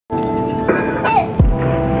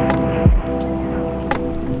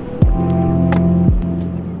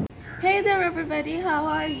everybody, how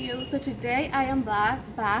are you? So today I am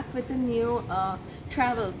back with a new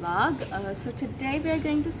travel vlog. So today we are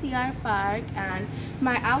going to see our park, and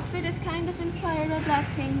my outfit is kind of inspired by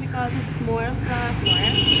Blackpink because it's more of black, more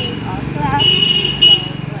of pink, all black.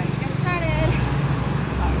 So let's get started.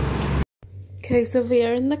 Okay, so we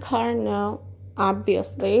are in the car now,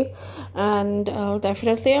 obviously, and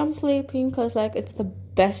definitely I'm sleeping because it's the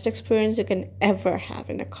best experience you can ever have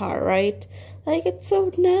in a car, right? It's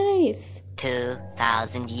so nice.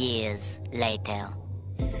 2,000 years later.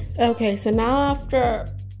 Okay, so now after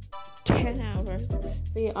 10 hours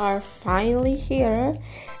we are finally here,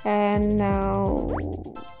 and now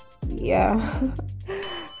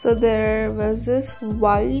so there was this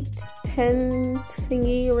white tent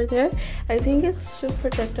thingy over there. I think it's to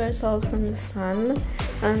protect ourselves from the sun,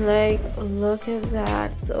 and look at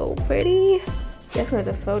that, so pretty.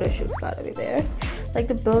 Definitely the photo shoot's gotta be there.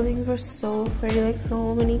 The buildings were so pretty,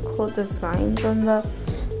 so many cool designs on the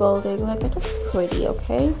building. It was pretty,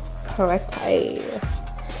 okay? Correct.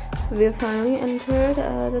 So we finally entered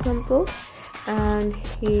the temple, and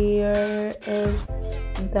here is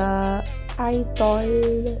the idol.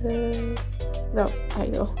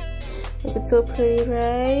 Idol. It's so pretty,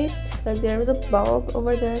 right? There was a bulb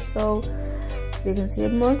over there, so we can see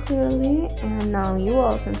it more clearly, and now you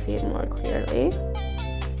all can see it more clearly.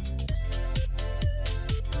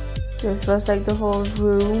 This was the whole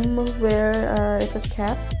room where it was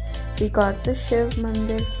kept. We got the Shiv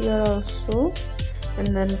Mandir here also,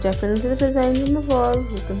 and then definitely the designs on the wall.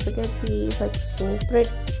 Who can forget these? So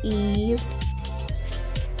pretty.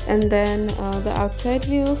 And then the outside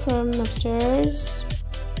view from upstairs.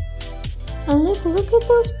 And look at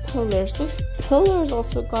those pillars. Those pillars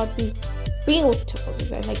also got these beautiful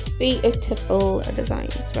designs, beautiful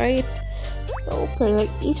designs, right? So pretty.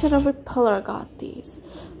 Each and every pillar got these.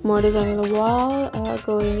 More design on the wall,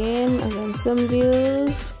 going in, and then some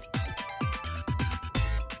views.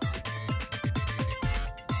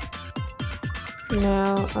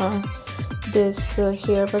 Now, this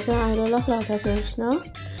here was an idol of Radha Krishna,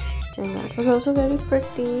 and that was also very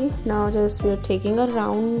pretty. Now, we're taking a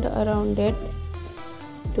round around it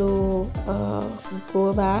to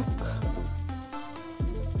go back.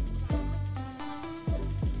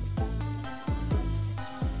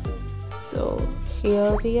 So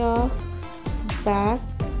here we are back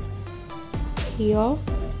here,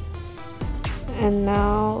 and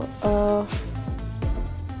now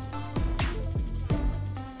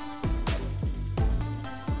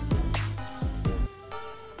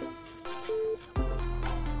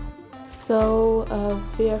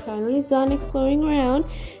we are finally done exploring around,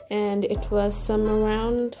 and it was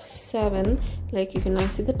around 7. You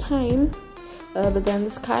cannot see the time. But then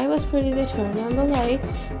the sky was pretty. They turned on the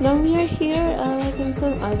lights. Now we are here in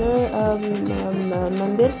some other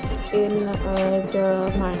mandir in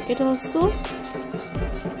the market also.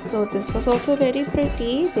 So this was also very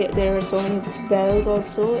pretty. There were so many bells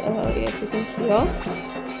also. Yes, you can hear.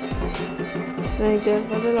 There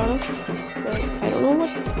was a lot of I don't know what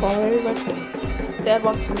it's called, but there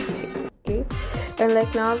was something. Okay, and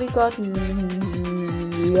now we got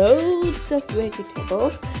loads of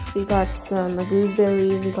vegetables. We got some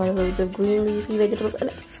gooseberries, we got loads of green leafy vegetables, and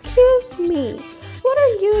excuse me, what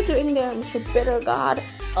are you doing there, Mr. Bitter God?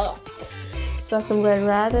 Ugh. Got some red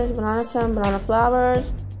radish, banana stem, banana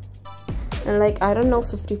flowers, and I don't know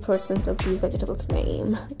 50% of these vegetables'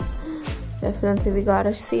 name. Definitely we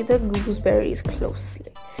gotta see the gooseberries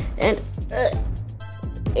closely. And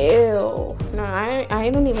ew. No, I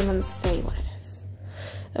don't even understand what it is.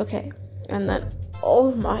 Okay, and then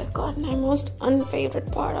oh my god, my most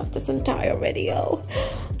unfavorite part of this entire video,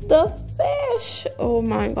 the fish. Oh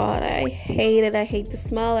my god, I hate it. I hate the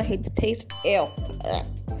smell, I hate the taste. Ew.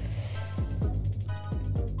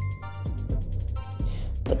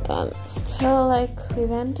 But then still we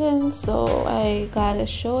went in, so I gotta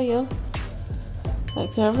show you.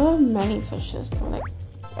 There were many fishes.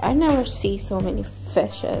 I never see so many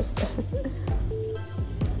fishes.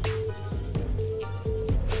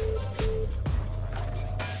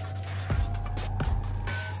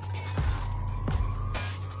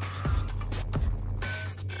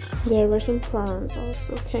 There were some prawns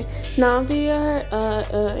also. Okay, now we are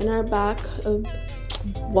in our back.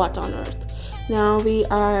 What on earth? Now we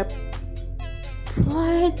are.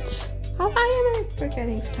 What? How am I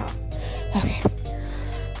forgetting stuff? Okay.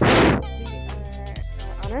 We are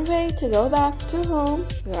on our way to go back to home.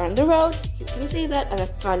 We're on the road. You can see that, and I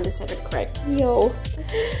finally said it correctly. Yo.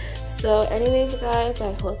 So anyways guys,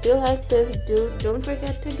 I hope you like this. Don't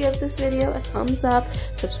forget to give this video a thumbs up,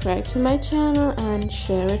 subscribe to my channel, and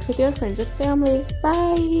share it with your friends and family.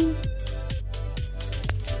 Bye.